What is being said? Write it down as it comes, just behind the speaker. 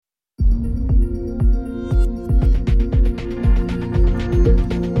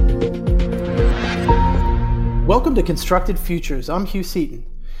Welcome to Constructed Futures. I'm Hugh Seaton.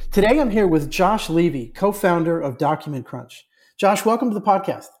 Today I'm here with Josh Levy, co-founder of Document Crunch. Josh, welcome to the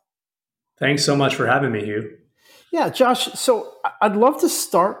podcast. Thanks so much for having me, Hugh. Yeah, Josh, so I'd love to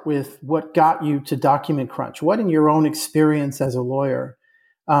start with what got you to Document Crunch. What in your own experience as a lawyer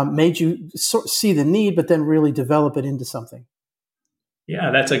made you see the need, but then really develop it into something?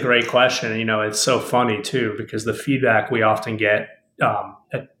 Yeah, that's a great question. It's so funny too, because the feedback we often get,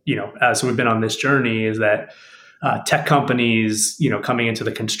 as we've been on this journey is that tech companies, coming into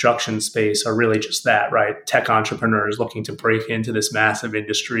the construction space are really just that, right? Tech entrepreneurs looking to break into this massive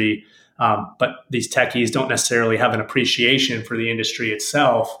industry. But these techies don't necessarily have an appreciation for the industry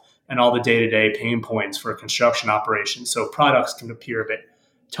itself and all the day-to-day pain points for construction operations. So products can appear a bit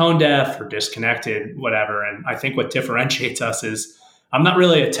tone deaf or disconnected, whatever. And I think what differentiates us is I'm not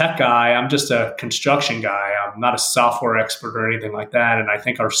really a tech guy. I'm just a construction guy. I'm not a software expert or anything like that. And I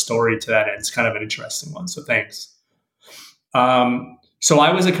think our story to that end is kind of an interesting one. So thanks. So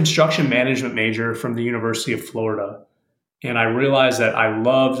I was a construction management major from the University of Florida. And I realized that I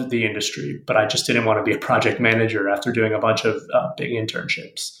loved the industry, but I just didn't want to be a project manager after doing a bunch of big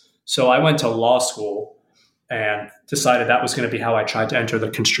internships. So I went to law school and decided that was going to be how I tried to enter the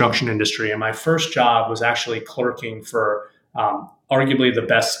construction industry. And my first job was actually clerking for arguably the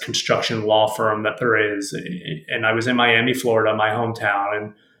best construction law firm that there is. And I was in Miami, Florida, my hometown.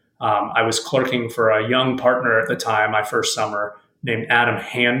 And I was clerking for a young partner at the time, my first summer, named Adam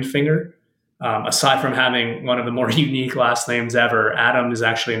Handfinger. Aside from having one of the more unique last names ever, Adam is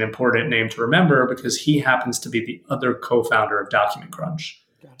actually an important name to remember because he happens to be the other co-founder of Document Crunch.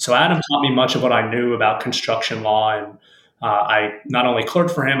 So Adam taught me much of what I knew about construction law, and I not only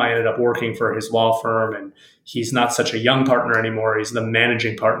clerked for him, I ended up working for his law firm, and he's not such a young partner anymore. He's the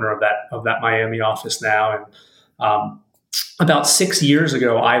managing partner of that Miami office now. And about 6 years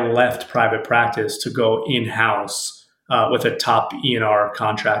ago, I left private practice to go in-house with a top E&R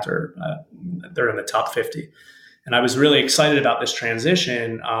contractor. They're in the top 50. And I was really excited about this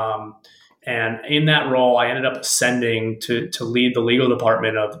transition. And in that role, I ended up ascending to lead the legal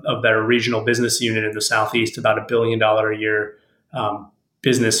department of their regional business unit in the Southeast, about $1 billion a year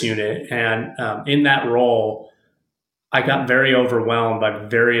business unit. And in that role, I got very overwhelmed by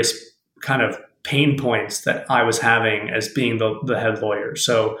various kind of pain points that I was having as being the head lawyer.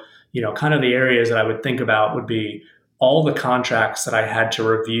 So, kind of the areas that I would think about would be all the contracts that I had to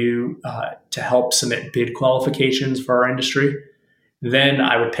review to help submit bid qualifications for our industry. Then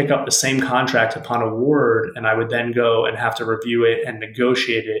I would pick up the same contract upon award, and I would then go and have to review it and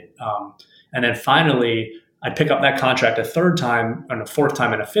negotiate it. And then finally, I'd pick up that contract a third time, and a fourth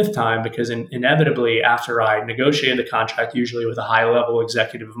time, and a fifth time, because inevitably after I negotiated the contract, usually with a high-level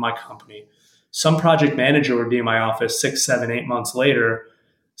executive of my company, some project manager would be in my office 6, 7, 8 months later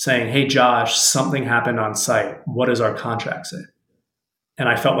saying, "Hey, Josh, something happened on site. What does our contract say?" And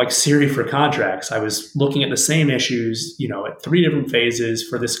I felt like Siri for contracts. I was looking at the same issues, at 3 different phases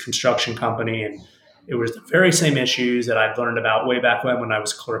for this construction company. And it was the very same issues that I'd learned about way back when I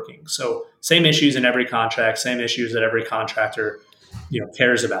was clerking. So same issues in every contract, same issues that every contractor,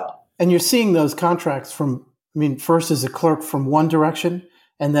 cares about. And you're seeing those contracts first as a clerk from one direction,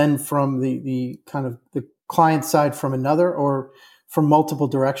 and then from the kind of the client side from another, or from multiple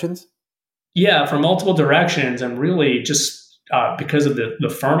directions? Yeah, from multiple directions. And really just because of the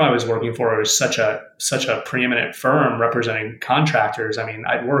firm I was working for, it was such a preeminent firm representing contractors. I mean,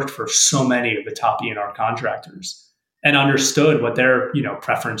 I'd worked for so many of the top E&R contractors and understood what their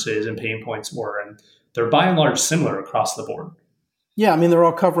preferences and pain points were. And they're by and large similar across the board. Yeah, they're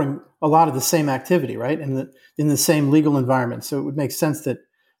all covering a lot of the same activity, right? In the same legal environment. So it would make sense that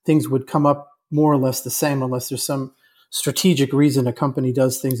things would come up more or less the same unless there's some strategic reason a company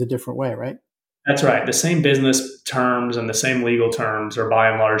does things a different way, right? That's right. The same business terms and the same legal terms are by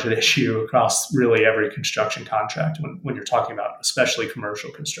and large an issue across really every construction contract when you're talking about especially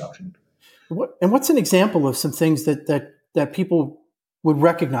commercial construction. What's an example of some things that people would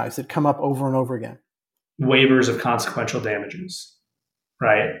recognize that come up over and over again? Waivers of consequential damages,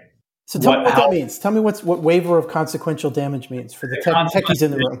 right? So tell me what that means. Tell me what waiver of consequential damage means for the techies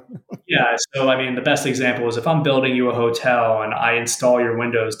in the room. Yeah. So, the best example is if I'm building you a hotel and I install your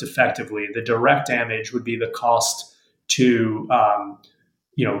windows defectively, the direct damage would be the cost to,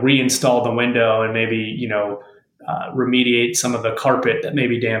 reinstall the window and maybe, remediate some of the carpet that may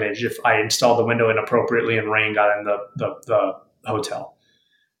be damaged if I installed the window inappropriately and rain got in the hotel.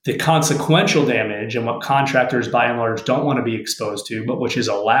 The consequential damage, and what contractors by and large don't want to be exposed to, but which is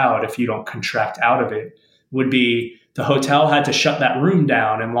allowed if you don't contract out of it, would be the hotel had to shut that room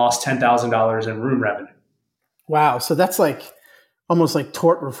down and lost $10,000 in room revenue. Wow. So that's almost like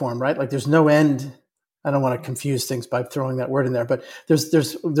tort reform, right? Like there's no end I don't want to confuse things by throwing that word in there, but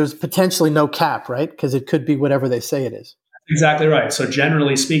there's potentially no cap, right? Because it could be whatever they say it is. Exactly right. So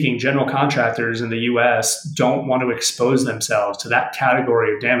generally speaking, general contractors in the US don't want to expose themselves to that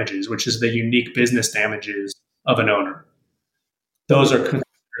category of damages, which is the unique business damages of an owner. Those are considered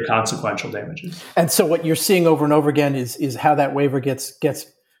consequential damages. And so what you're seeing over and over again is how that waiver gets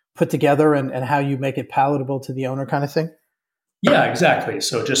put together and how you make it palatable to the owner kind of thing? Yeah, exactly.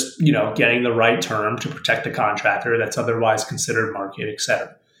 So just, getting the right term to protect the contractor that's otherwise considered market, et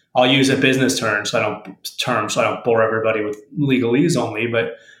cetera. I'll use a business term so I don't bore everybody with legalese only,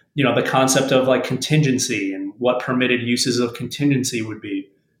 but the concept of like contingency and what permitted uses of contingency would be,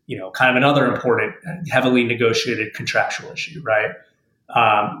 kind of another important, heavily negotiated contractual issue, right?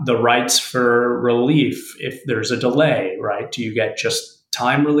 The rights for relief if there's a delay, right? Do you get just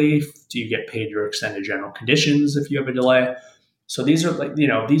time relief? Do you get paid your extended general conditions if you have a delay? So these are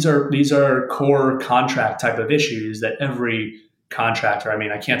these are core contract type of issues that every contractor,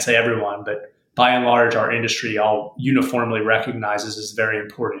 I can't say everyone, but by and large, our industry all uniformly recognizes as very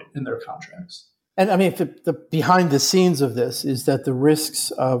important in their contracts. And the behind the scenes of this is that the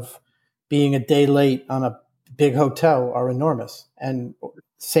risks of being a day late on a big hotel are enormous. And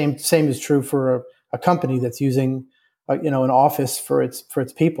same is true for a company that's using, an office for its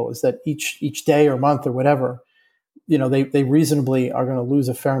people, is that each day or month or whatever, they reasonably are going to lose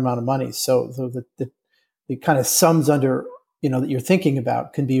a fair amount of money. So the kind of sums under, that you're thinking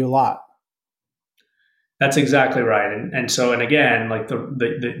about can be a lot. That's exactly right. And again, like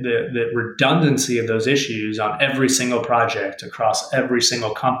the redundancy of those issues on every single project across every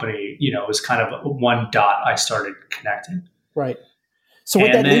single company, is kind of one dot I started connecting. Right. So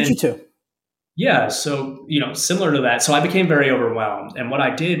what that leads you to? Yeah. So, similar to that. So I became very overwhelmed. And what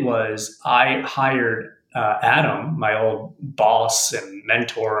I did was I hired Adam, my old boss and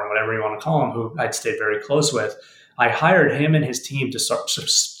mentor and whatever you want to call him, who I'd stayed very close with. I hired him and his team to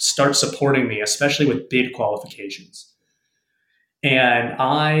start supporting me, especially with bid qualifications. And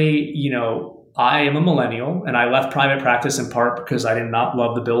I am a millennial, and I left private practice in part because I did not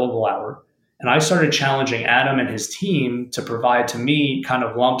love the billable hour. And I started challenging Adam and his team to provide to me kind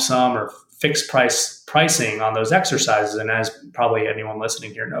of lump sum or fixed pricing on those exercises. And as probably anyone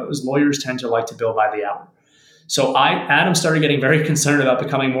listening here knows, lawyers tend to like to bill by the hour. So Adam started getting very concerned about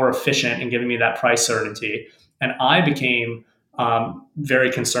becoming more efficient and giving me that price certainty. And I became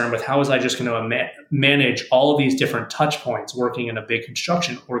very concerned with how was I just going to manage all of these different touch points working in a big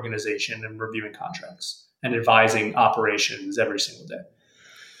construction organization and reviewing contracts and advising operations every single day.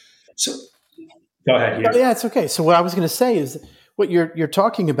 So go ahead, Hugh. Yeah, it's okay. So what I was going to say is what you're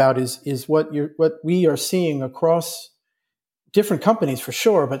talking about is what we are seeing across different companies for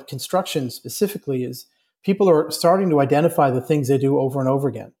sure, but construction specifically is people are starting to identify the things they do over and over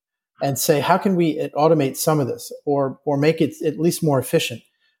again and say, how can we automate some of this or make it at least more efficient?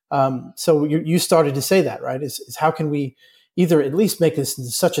 So you started to say that, right? Is how can we either at least make this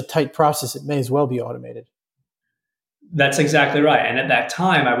such a tight process it may as well be automated? That's exactly right. And at that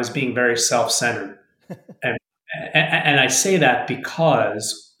time, I was being very self-centered. And I say that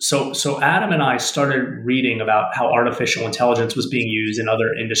because so Adam and I started reading about how artificial intelligence was being used in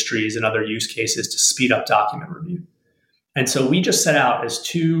other industries and other use cases to speed up document review. And so we just set out as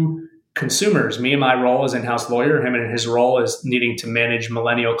two consumers, me and my role as in-house lawyer, him and his role as needing to manage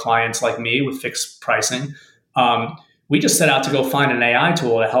millennial clients like me with fixed pricing. We just set out to go find an AI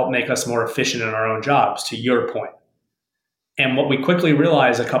tool to help make us more efficient in our own jobs, to your point. And what we quickly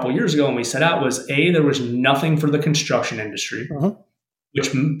realized a couple of years ago when we set out was, there was nothing for the construction industry,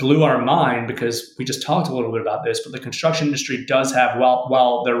 which blew our mind because we just talked a little bit about this, but the construction industry does have,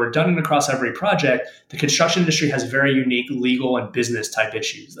 while they're redundant across every project, the construction industry has very unique legal and business type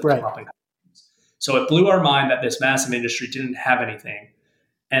issues that come up in companies. So it blew our mind that this massive industry didn't have anything.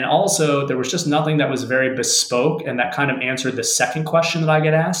 And also there was just nothing that was very bespoke and that kind of answered the second question that I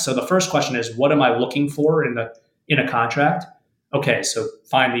get asked. So the first question is, what am I looking for in a contract? Okay, so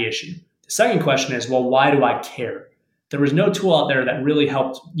find the issue. The second question is, well, why do I care? There was no tool out there that really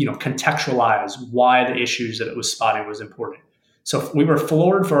helped, contextualize why the issues that it was spotting was important. So we were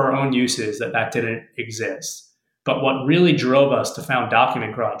floored for our own uses that didn't exist. But what really drove us to found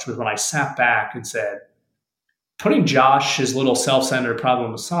Document Crunch was when I sat back and said, putting Josh's little self-centered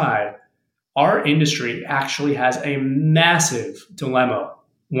problem aside, our industry actually has a massive dilemma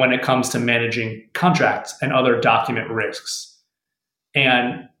when it comes to managing contracts and other document risks.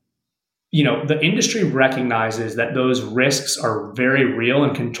 And the industry recognizes that those risks are very real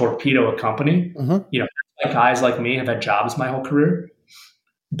and can torpedo a company. Guys like me have had jobs my whole career,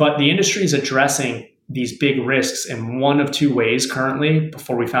 but the industry is addressing these big risks in one of two ways currently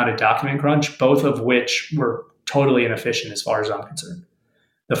before we founded Document Crunch, both of which were totally inefficient as far as I'm concerned.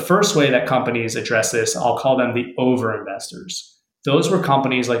 The first way that companies address this, I'll call them the over investors. Those were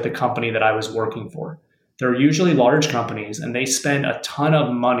companies like the company that I was working for. They're usually large companies and they spend a ton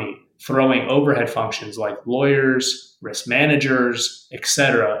of money throwing overhead functions like lawyers, risk managers, et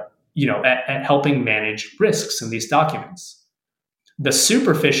cetera, at helping manage risks in these documents. The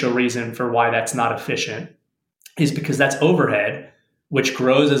superficial reason for why that's not efficient is because that's overhead, which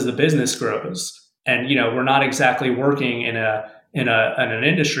grows as the business grows. And, we're not exactly working in an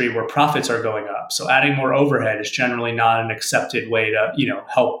industry where profits are going up. So adding more overhead is generally not an accepted way to,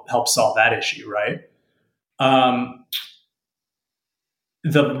 help solve that issue, right?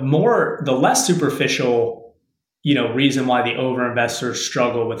 The less superficial, reason why the over investors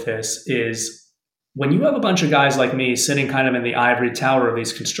struggle with this is when you have a bunch of guys like me sitting kind of in the ivory tower of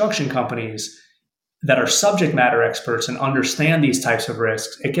these construction companies that are subject matter experts and understand these types of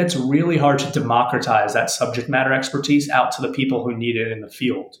risks, it gets really hard to democratize that subject matter expertise out to the people who need it in the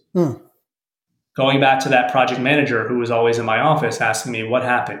field. Going back to that project manager who was always in my office asking me, what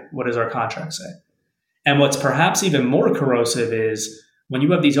happened? What does our contract say? And what's perhaps even more corrosive is when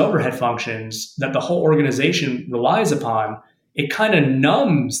you have these overhead functions that the whole organization relies upon, it kind of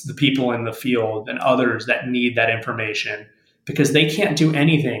numbs the people in the field and others that need that information because they can't do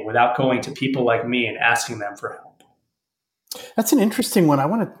anything without going to people like me and asking them for help. That's an interesting one. I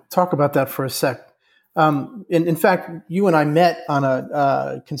want to talk about that for a sec. In fact, you and I met on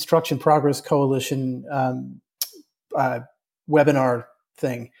a Construction Progress Coalition webinar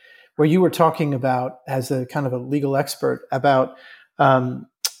thing where you were talking about, as a kind of a legal expert, about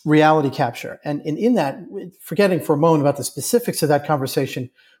reality capture. And in that, forgetting for a moment about the specifics of that conversation,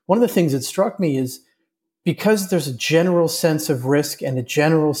 one of the things that struck me is because there's a general sense of risk and a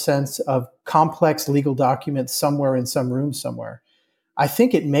general sense of complex legal documents somewhere in some room somewhere, I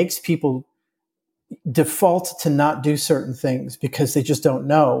think it makes people default to not do certain things because they just don't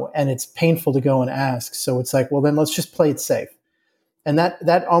know. And it's painful to go and ask. So it's like, well, then let's just play it safe. And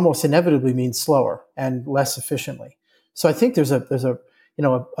that almost inevitably means slower and less efficiently. So I think there's a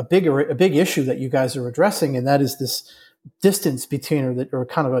big issue that you guys are addressing, and that is this distance between, or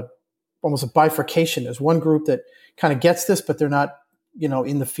kind of almost a bifurcation. There's one group that kind of gets this, but they're not,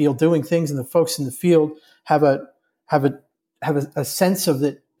 in the field doing things, and the folks in the field have a sense of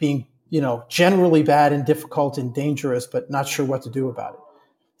it being, generally bad and difficult and dangerous, but not sure what to do about it.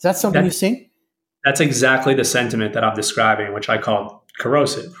 Is that something you've seen? That's exactly the sentiment that I'm describing, which I call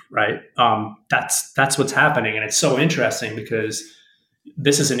corrosive, right? That's what's happening. And it's so interesting because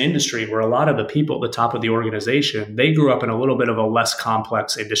this is an industry where a lot of the people at the top of the organization, they grew up in a little bit of a less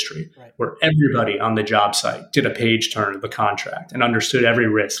complex industry, right, where everybody on the job site did a page turn of the contract and understood every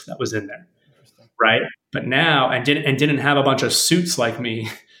risk that was in there, right? But now, and didn't have a bunch of suits like me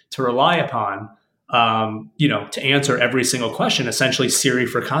to rely upon, to answer every single question, essentially Siri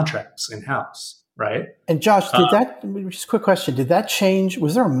for contracts in-house. Right. And Josh, just a quick question, did that change?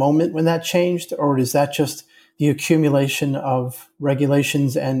 Was there a moment when that changed, or is that just the accumulation of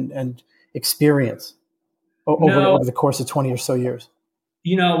regulations and experience over the course of 20 or so years?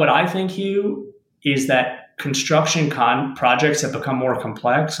 What I think, Hugh, is that construction projects have become more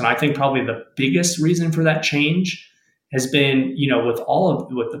complex. And I think probably the biggest reason for that change has been,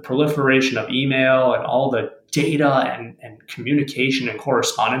 with the proliferation of email and all the data and communication and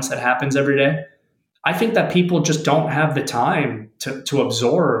correspondence that happens every day. I think that people just don't have the time to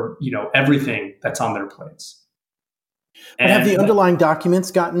absorb, everything that's on their plates. But have the underlying documents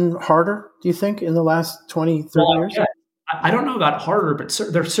gotten harder, do you think, in the last 20, 30 years? Yeah. I don't know about harder, but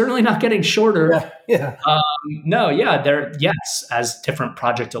they're certainly not getting shorter. Yeah. Yes, as different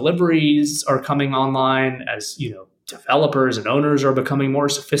project deliveries are coming online, as, developers and owners are becoming more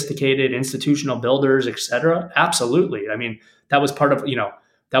sophisticated, institutional builders, et cetera. Absolutely. I mean, that was part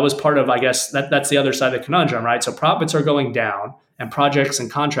of, I guess, that's the other side of the conundrum, right? So profits are going down and projects and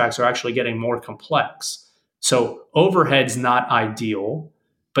contracts are actually getting more complex. So overhead's not ideal,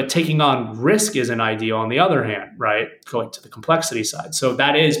 but taking on risk isn't ideal on the other hand, right? Going to the complexity side. So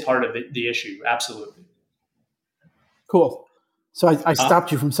that is part of the issue. Absolutely. Cool. So I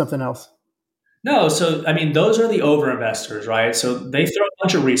stopped you from something else. No. So, those are the over investors, right? So they throw a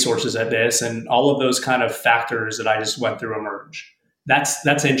bunch of resources at this and all of those kind of factors that I just went through emerge.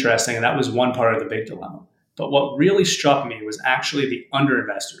 That's interesting. And that was one part of the big dilemma. But what really struck me was actually the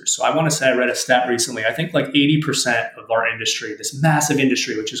underinvestors. So I want to say I read a stat recently. I think like 80% of our industry, this massive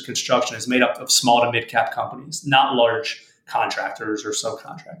industry, which is construction, is made up of small to mid-cap companies, not large contractors or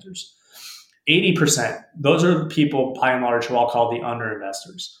subcontractors. 80%, those are the people, by and large, who I'll call the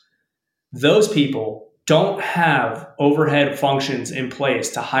underinvestors. Those people don't have overhead functions in place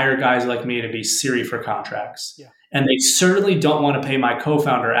to hire guys like me to be Siri for contracts. Yeah. And they certainly don't want to pay my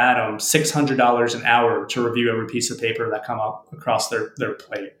co-founder, Adam, $600 an hour to review every piece of paper that come up across their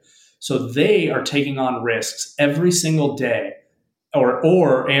plate. So they are taking on risks every single day or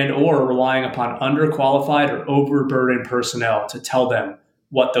relying upon underqualified or overburdened personnel to tell them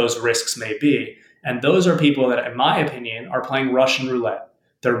what those risks may be. And those are people that, in my opinion, are playing Russian roulette.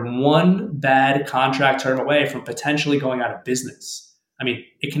 They're one bad contract term away from potentially going out of business. I mean,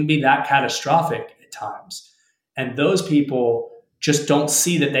 it can be that catastrophic at times. And those people just don't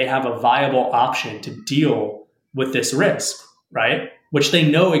see that they have a viable option to deal with this risk, right? Which they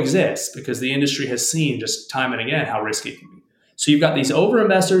know exists because the industry has seen just time and again how risky it can be. So you've got these over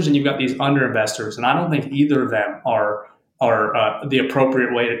investors and you've got these under investors. And I don't think either of them are the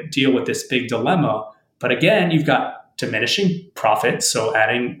appropriate way to deal with this big dilemma. But again, you've got diminishing profits. So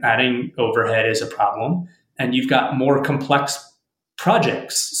adding overhead is a problem. And you've got more complex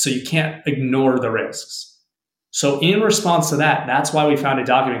projects. So you can't ignore the risks. So in response to that, that's why we founded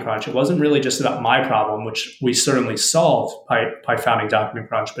Document Crunch. It wasn't really just about my problem, which we certainly solved by founding Document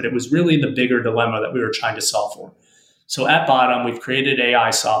Crunch, but it was really the bigger dilemma that we were trying to solve for. So at Bottom, we've created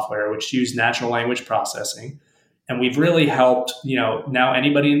AI software, which use natural language processing. And we've really helped, now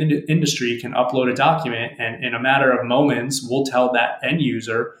anybody in the industry can upload a document, and in a matter of moments, we'll tell that end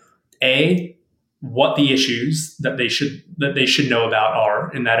user, what the issues that they should know about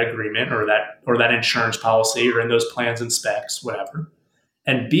are in that agreement or that insurance policy or in those plans and specs, whatever.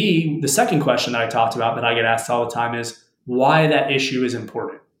 And B, the second question that I talked about that I get asked all the time is why that issue is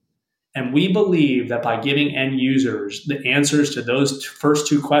important. And we believe that by giving end users the answers to those first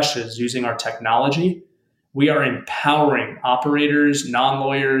two questions using our technology, we are empowering operators,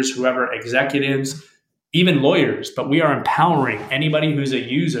 non-lawyers, whoever, executives, even lawyers, but we are empowering anybody who's a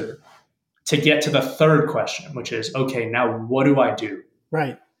user to get to the third question, which is, okay, now what do I do?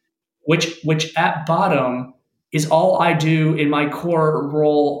 Right. Which at Bottom is all I do in my core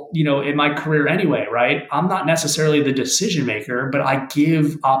role, in my career anyway, right? I'm not necessarily the decision maker, but I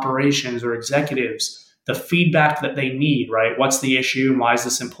give operations or executives the feedback that they need, right? What's the issue and why is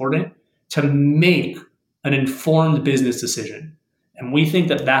this important? To make an informed business decision. And we think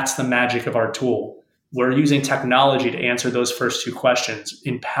that that's the magic of our tool. We're using technology to answer those first two questions,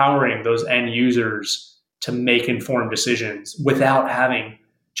 empowering those end users to make informed decisions without having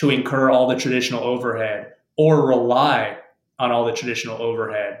to incur all the traditional overhead or rely on all the traditional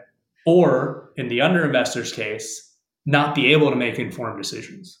overhead, or in the under investors case, not be able to make informed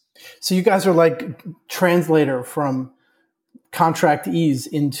decisions. So you guys are like translator from contract ease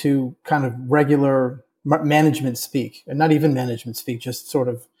into kind of regular management speak, and not even management speak, just sort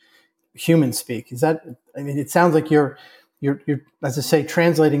of human speak. Is that, it sounds like you're, as I say,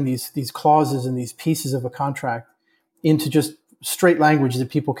 translating these clauses and these pieces of a contract into just straight language that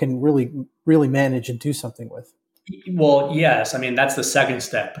people can really, really manage and do something with. Well, yes. That's the second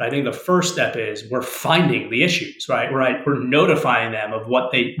step. But I think the first step is we're finding the issues, right? We're notifying them of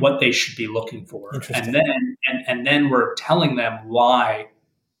what they should be looking for. And then we're telling them why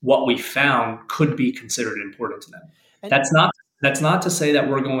what we found could be considered important to them. And that's not to say that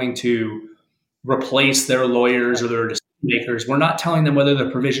we're going to replace their lawyers or their decision makers. We're not telling them whether the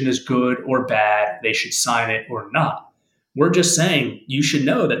provision is good or bad, they should sign it or not. We're just saying you should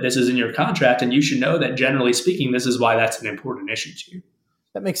know that this is in your contract, and you should know that generally speaking, this is why that's an important issue to you.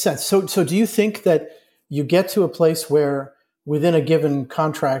 That makes sense. So do you think that you get to a place where within a given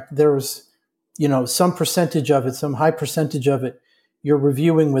contract, there's, some percentage of it, some high percentage of it, you're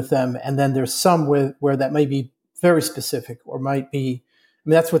reviewing with them, and then there's some where that may be very specific or might be,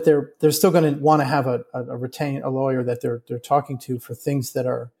 that's what they're still going to want to have a lawyer that they're talking to for things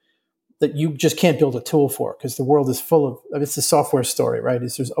that you just can't build a tool for, because the world is full of, it's the software story, right?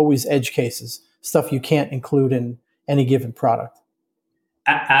 There's always edge cases, stuff you can't include in any given product.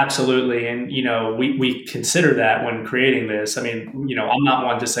 Absolutely. And, we consider that when creating this. I'm not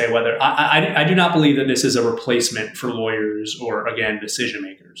one to say whether I do not believe that this is a replacement for lawyers or, again, decision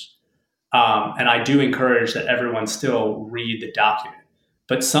makers. And I do encourage that everyone still read the document.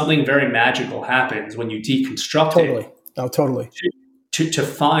 But something very magical happens when you deconstruct it. Totally. To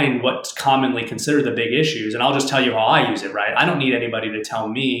find what's commonly considered the big issues. And I'll just tell you how I use it, right? I don't need anybody to tell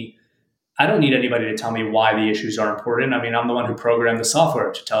me why the issues are important. I'm the one who programmed the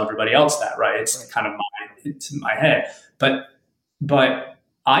software to tell everybody else that, right? It's kind of it's in my head. But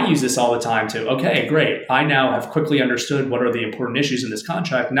I use this all the time to, okay, great. I now have quickly understood what are the important issues in this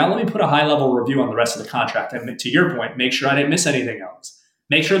contract. Now let me put a high-level review on the rest of the contract. And to your point, make sure I didn't miss anything else.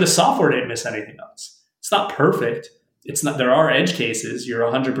 Make sure the software didn't miss anything else. It's not perfect, It's not, there are edge cases. You're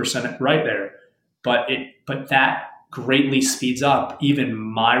 100% right there, but that greatly speeds up even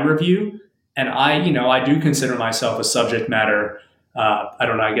my review. And I do consider myself a subject matter. I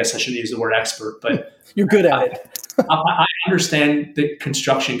don't know. I guess I shouldn't use the word expert, but you're good at it. I understand the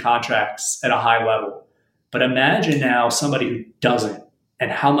construction contracts at a high level. But imagine now somebody who doesn't, and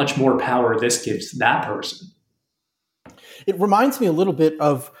how much more power this gives that person. It reminds me a little bit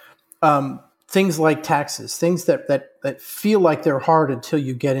of things like taxes, things that feel like they're hard until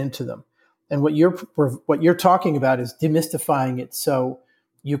you get into them. And what you're talking about is demystifying it so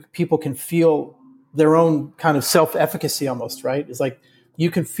people can feel their own kind of self-efficacy almost, right? It's like you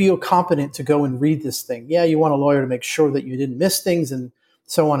can feel competent to go and read this thing. Yeah, you want a lawyer to make sure that you didn't miss things and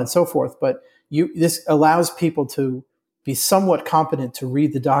so on and so forth, but this allows people to be somewhat competent to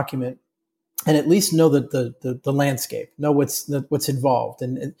read the document and at least know the landscape, know what's involved.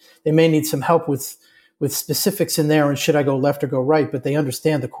 And they may need some help with specifics in there and should I go left or go right, but they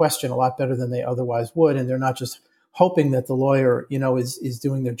understand the question a lot better than they otherwise would. And they're not just hoping that the lawyer, is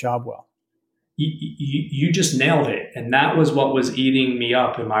doing their job well. You just nailed it. And that was what was eating me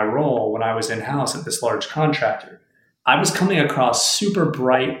up in my role when I was in-house at this large contractor. I was coming across super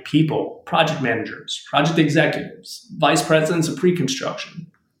bright people, project managers, project executives, vice presidents of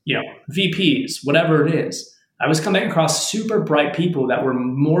pre-construction, VPs, whatever it is. I was coming across super bright people that were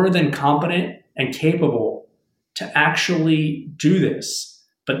more than competent and capable to actually do this.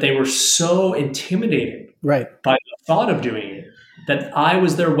 But they were so intimidated by the thought of doing it that I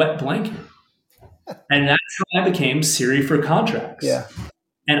was their wet blanket. And that's how I became Siri for contracts. Yeah.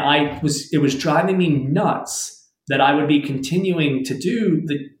 And it was driving me nuts that I would be continuing to do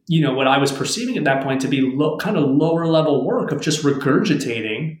what I was perceiving at that point to be kind of lower level work of just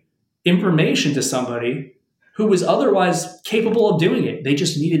regurgitating information to somebody who was otherwise capable of doing it. They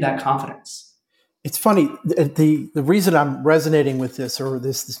just needed that confidence. It's funny. The reason I'm resonating with this, or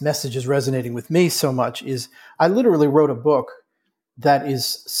this message is resonating with me so much, is I literally wrote a book that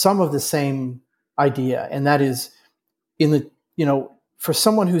is some of the same idea. And that is for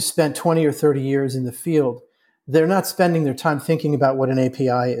someone who's spent 20 or 30 years in the field, they're not spending their time thinking about what an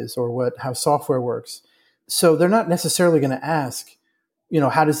API is or how software works. So they're not necessarily going to ask,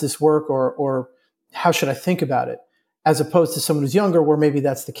 how does this work or how should I think about it? As opposed to someone who's younger where maybe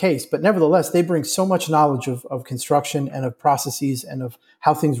that's the case. But nevertheless, they bring so much knowledge of construction and of processes and of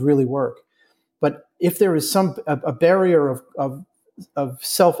how things really work. But if there is a barrier of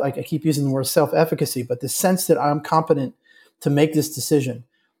self, I keep using the word self-efficacy, but the sense that I'm competent to make this decision,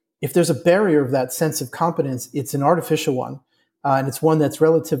 if there's a barrier of that sense of competence, it's an artificial one. And it's one that's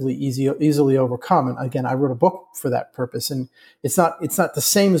relatively easily overcome. And again, I wrote a book for that purpose. And it's not the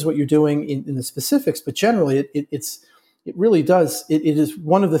same as what you're doing in the specifics, but generally it really does. It is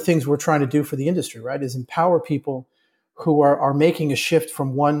one of the things we're trying to do for the industry, right? Is empower people who are making a shift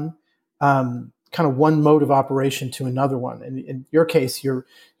from one one mode of operation to another one. And in your case, you're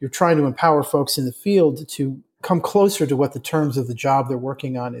trying to empower folks in the field to come closer to what the terms of the job they're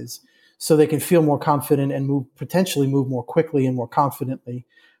working on is, so they can feel more confident and potentially move more quickly and more confidently,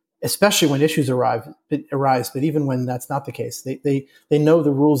 especially when issues arise. But even when that's not the case, they know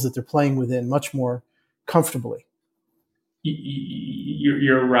the rules that they're playing within much more comfortably.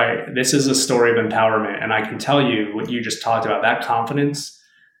 You're right. This is a story of empowerment. And I can tell you what you just talked about, that confidence.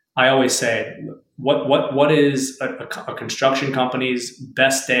 I always say, what is a construction company's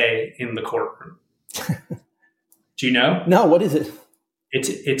best day in the courtroom? Do you know? No, what is it?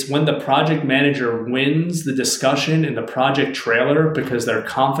 It's when the project manager wins the discussion in the project trailer because they're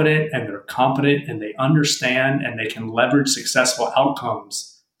confident and they're competent and they understand and they can leverage successful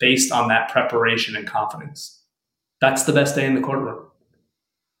outcomes based on that preparation and confidence. That's the best day in the courtroom.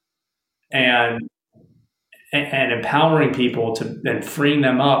 And empowering people and freeing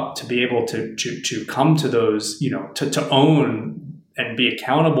them up to be able to come to those, to own and be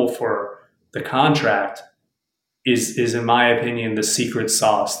accountable for the contract is in my opinion the secret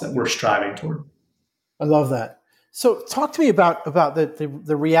sauce that we're striving toward. I love that. So talk to me about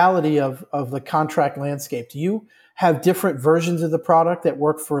the reality of the contract landscape. Do you have different versions of the product that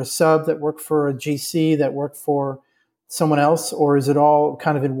work for a sub, that work for a GC, that work for someone else, or is it all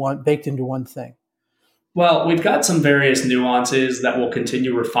kind of baked into one thing? Well, we've got some various nuances that we'll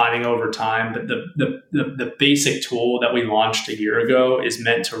continue refining over time, but the basic tool that we launched a year ago is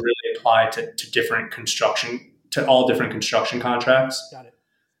meant to really apply to all different construction contracts. Got it.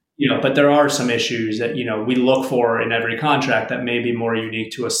 But there are some issues that, we look for in every contract that may be more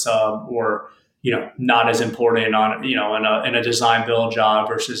unique to a sub or, not as important on, in a design build job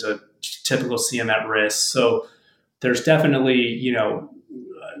versus a typical CM at risk. So there's definitely,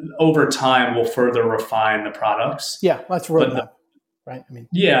 over time we'll further refine the products. Yeah, that's roadmap, right? I mean,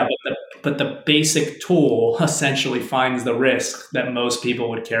 yeah, but the basic tool essentially finds the risk that most people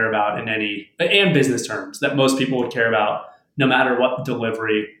would care about and business terms that most people would care about, no matter what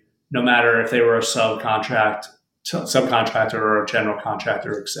delivery, no matter if they were a subcontractor or a general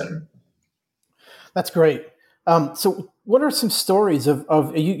contractor, et cetera. That's great. So what are some stories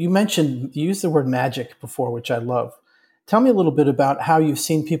of you mentioned, you used the word magic before, which I love. Tell me a little bit about how you've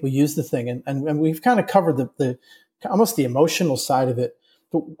seen people use the thing. And we've kind of covered the almost the emotional side of it.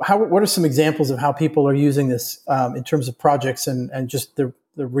 But what are some examples of how people are using this in terms of projects and just the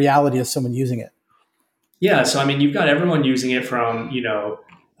reality of someone using it? Yeah. So, I mean, you've got everyone using it from,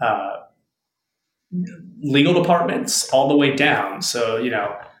 legal departments all the way down. So,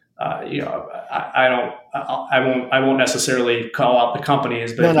 I won't necessarily call out the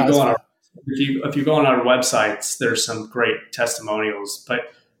companies, but if you go on our websites, there's some great testimonials. But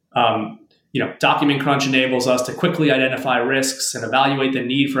Document Crunch enables us to quickly identify risks and evaluate the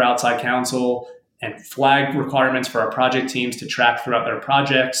need for outside counsel and flag requirements for our project teams to track throughout their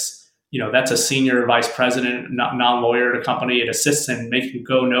projects. That's a senior vice president, non-lawyer at a company. It assists in making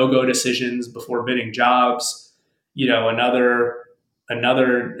go, no-go decisions before bidding jobs.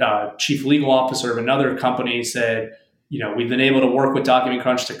 Another chief legal officer of another company said, we've been able to work with Document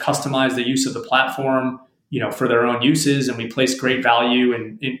Crunch to customize the use of the platform, for their own uses, and we place great value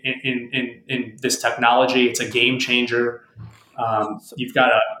in this technology. It's a game changer. You've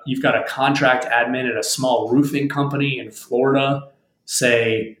got a contract admin at a small roofing company in Florida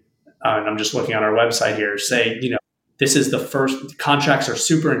say, and I'm just looking on our website here, say, this is the first, contracts are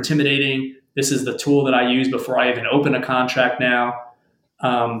super intimidating. This is the tool that I use before I even open a contract now.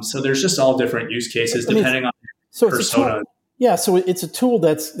 So there's just all different use cases depending on persona. So it's a tool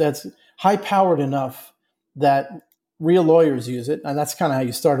that's high powered enough that real lawyers use it. And that's kind of how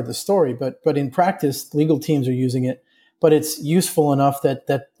you started the story. But in practice, legal teams are using it, but it's useful enough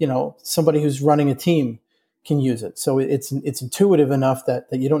that somebody who's running a team can use it. So it's intuitive enough that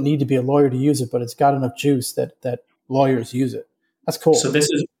you don't need to be a lawyer to use it, but it's got enough juice that lawyers use it. That's cool. So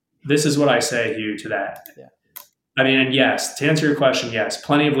this is what I say, Hugh, to that. Yeah. I mean, and yes, to answer your question, yes,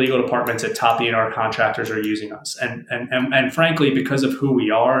 plenty of legal departments at top E&R contractors are using us. And frankly, because of who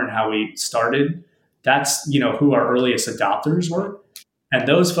we are and how we started, that's, who our earliest adopters were. And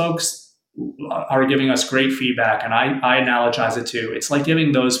those folks are giving us great feedback. And I analogize it to, it's like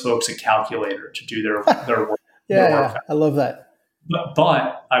giving those folks a calculator to do their work. Yeah, I love that.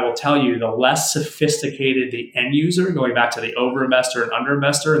 But I will tell you, the less sophisticated the end user, going back to the over-investor and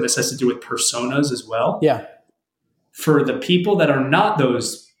under-investor, and this has to do with personas as well. Yeah. For the people that are not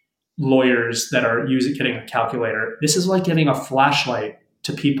those lawyers that are getting a calculator, this is like giving a flashlight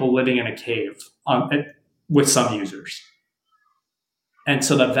to people living in a cave with some users. And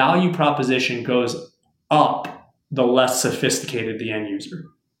so the value proposition goes up the less sophisticated the end user.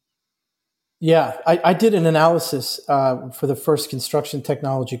 Yeah, I did an analysis for the first Construction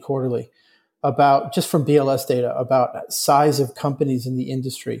Technology Quarterly about, just from BLS data, about size of companies in the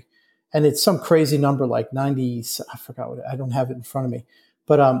industry. And it's some crazy number like 90, I forgot what, I don't have it in front of me,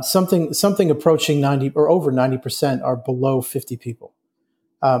 but something approaching 90 or over 90% are below 50 people.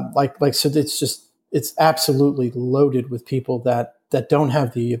 So it's absolutely loaded with people that don't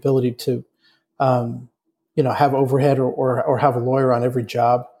have the ability to, have overhead or have a lawyer on every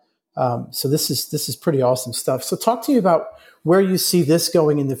job. So this is pretty awesome stuff. So talk to me about where you see this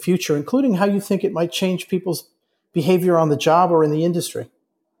going in the future, including how you think it might change people's behavior on the job or in the industry.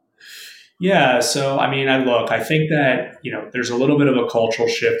 Yeah. So, I mean, I think that, there's a little bit of a cultural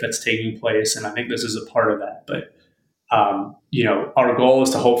shift that's taking place, and I think this is a part of that. But, our goal is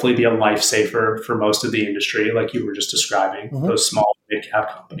to hopefully be a life saver for most of the industry, like you were just describing, those small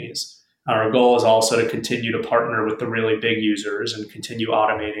mid-cap companies. Our goal is also to continue to partner with the really big users and continue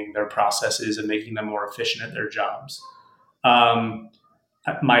automating their processes and making them more efficient at their jobs.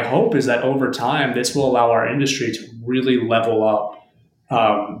 My hope is that over time, this will allow our industry to really level up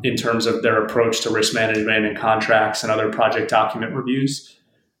in terms of their approach to risk management and contracts and other project document reviews.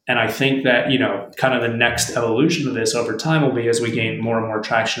 And I think that, kind of the next evolution of this over time will be, as we gain more and more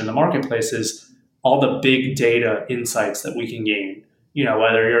traction in the marketplace, is all the big data insights that we can gain.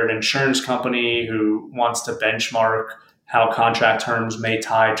 Whether you're an insurance company who wants to benchmark how contract terms may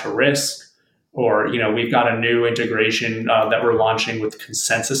tie to risk, or, we've got a new integration that we're launching with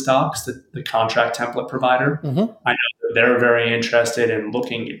Consensus Docs, the contract template provider. I know that they're very interested in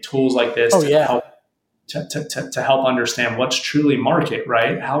looking at tools like this to help understand what's truly market,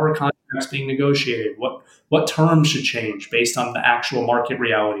 right? How are contracts being negotiated? What terms should change based on the actual market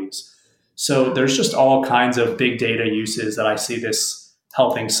realities? So there's just all kinds of big data uses that I see this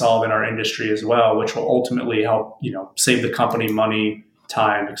helping solve in our industry as well, which will ultimately help, save the company money,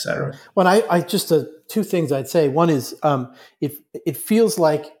 time, et cetera. Well, I just two things I'd say. One is if it feels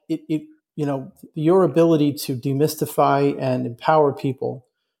like your ability to demystify and empower people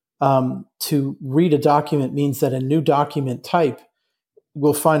to read a document means that a new document type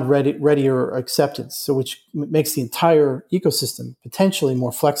will find readier acceptance. So which makes the entire ecosystem potentially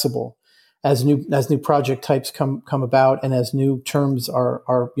more flexible as new project types come about and as new terms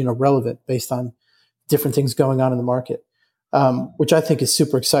are relevant based on different things going on in the market, which I think is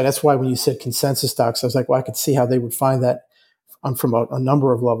super exciting. That's why when you said consensus docs, I was like, well, I could see how they would find that from a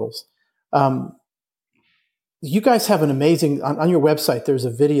number of levels. You guys have an amazing on your website. There's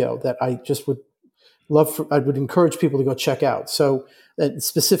a video that I just would I would encourage people to go check out. So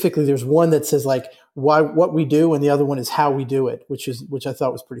specifically, there's one that says like what we do, and the other one is how we do it, which I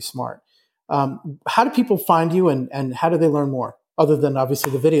thought was pretty smart. How do people find you, and how do they learn more, other than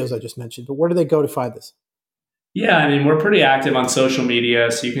obviously the videos I just mentioned? But where do they go to find this? Yeah, I mean, we're pretty active on social media,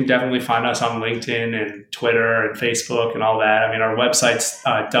 so you can definitely find us on LinkedIn and Twitter and Facebook and all that. I mean, our website's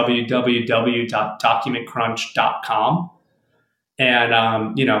www.documentcrunch.com.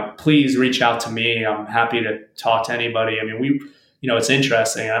 And, please reach out to me. I'm happy to talk to anybody. I mean, it's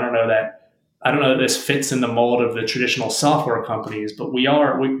interesting. I don't know that this fits in the mold of the traditional software companies, but we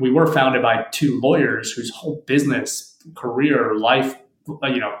were founded by two lawyers whose whole business, career, life,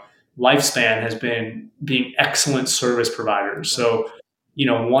 lifespan has been being excellent service providers. So,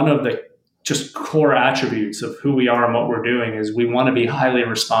 one of the just core attributes of who we are and what we're doing is we want to be highly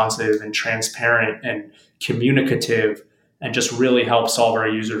responsive and transparent and communicative and just really help solve our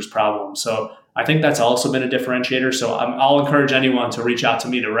users' problems. So I think that's also been a differentiator. So I'll encourage anyone to reach out to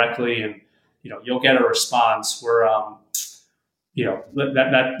me directly, and you'll get a response. We're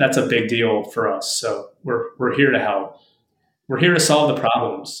that's a big deal for us. So we're here to help. We're here to solve the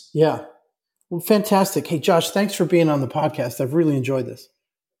problems. Yeah. Well, fantastic. Hey, Josh, thanks for being on the podcast. I've really enjoyed this.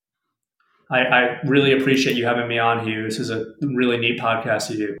 I really appreciate you having me on, Hugh. This is a really neat podcast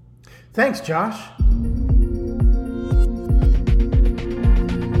you do. Thanks, Josh.